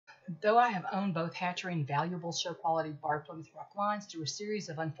Though I have owned both hatchery and valuable show-quality barred Plymouth Rock lines, through a series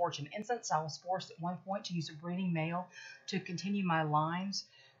of unfortunate incidents, I was forced at one point to use a breeding male to continue my lines,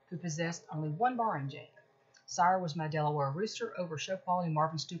 who possessed only one barring gene. Sire was my Delaware Rooster over show-quality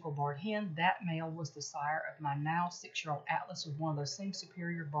Marvin Stuckel barred hen. That male was the sire of my now 6-year-old Atlas with one of those same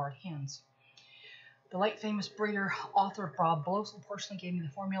superior barred hens. The late famous breeder, author Bob Blosel, personally gave me the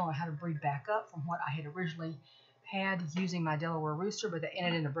formula on how to breed back up from what I had originally had using my Delaware Rooster, but that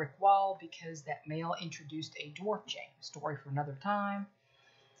ended in a brick wall because that male introduced a dwarf gene. Story for another time.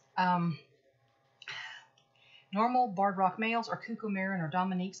 Normal barred rock males or Cuckoo Marin or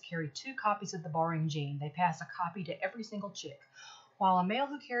Dominiques carry 2 copies of the barring gene. They pass a copy to every single chick, while a male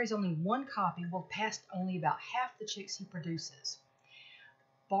who carries only 1 copy will pass only about half the chicks he produces.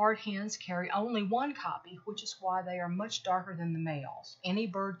 Barred hens carry only 1 copy, which is why they are much darker than the males. Any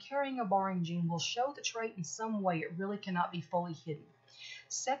bird carrying a barring gene will show the trait in some way. It really cannot be fully hidden.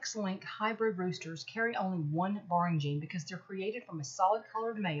 Sex-linked hybrid roosters carry only 1 barring gene because they're created from a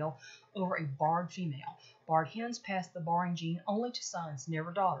solid-colored male over a barred female. Barred hens pass the barring gene only to sons,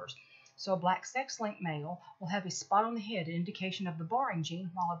 never daughters. So a black sex-linked male will have a spot on the head, an indication of the barring gene,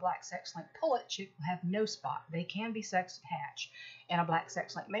 while a black sex-linked pullet chick will have no spot. They can be sexed at hatch. And a black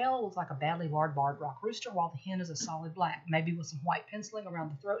sex-linked male looks like a badly barred rock rooster, while the hen is a solid black, maybe with some white penciling around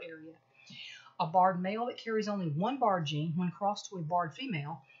the throat area. A barred male that carries only 1 barred gene, when crossed to a barred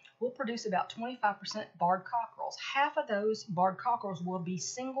female, will produce about 25% barred cockerels. Half of those barred cockerels will be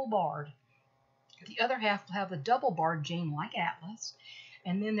single barred. The other half will have the double barred gene like Atlas,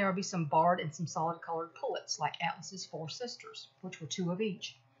 and then there will be some barred and some solid-colored pullets like Atlas's 4 sisters, which were 2 of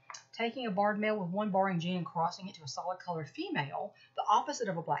each. Taking a barred male with 1 barring gene and crossing it to a solid-colored female, the opposite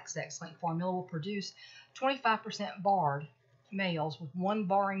of a black sex-linked formula, will produce 25% barred males with 1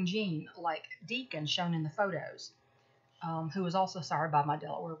 barring gene, like Deacon, shown in the photos, who was also sired by my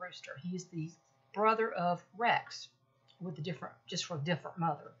Delaware Rooster. He's the brother of Rex, with a different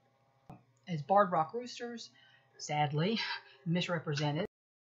mother. As barred rock roosters, sadly, misrepresented.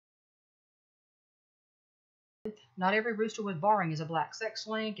 Not every rooster with barring is a black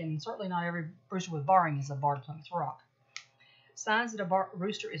sex-link, and certainly not every rooster with barring is a barred Plymouth Rock. Signs that a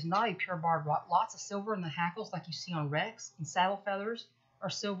rooster is not a pure barred rock: lots of silver in the hackles like you see on Rex, and saddle feathers are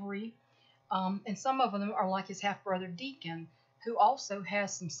silvery. And some of them are like his half-brother Deacon, who also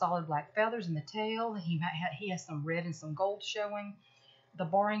has some solid black feathers in the tail. He has some red and some gold showing. The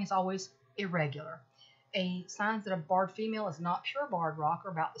barring is always irregular. Signs that a barred female is not pure barred rock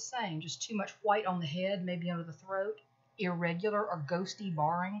are about the same, just too much white on the head, maybe under the throat, irregular or ghosty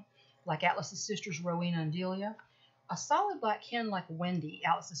barring, like Atlas's sisters Rowena and Delia. A solid black hen like Wendy,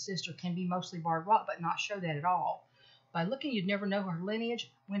 Atlas's sister, can be mostly barred rock but not show that at all. By looking, you'd never know her lineage.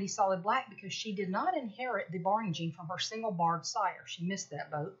 Wendy's solid black because she did not inherit the barring gene from her single barred sire. She missed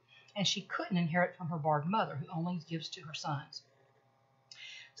that boat, and she couldn't inherit from her barred mother, who only gives to her sons.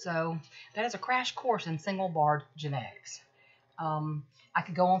 So that is a crash course in single barred genetics. I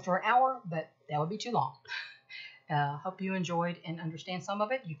could go on for an hour, but that would be too long. Hope you enjoyed and understand some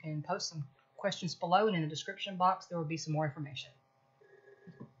of it. You can post some questions below, and in the description box there will be some more information.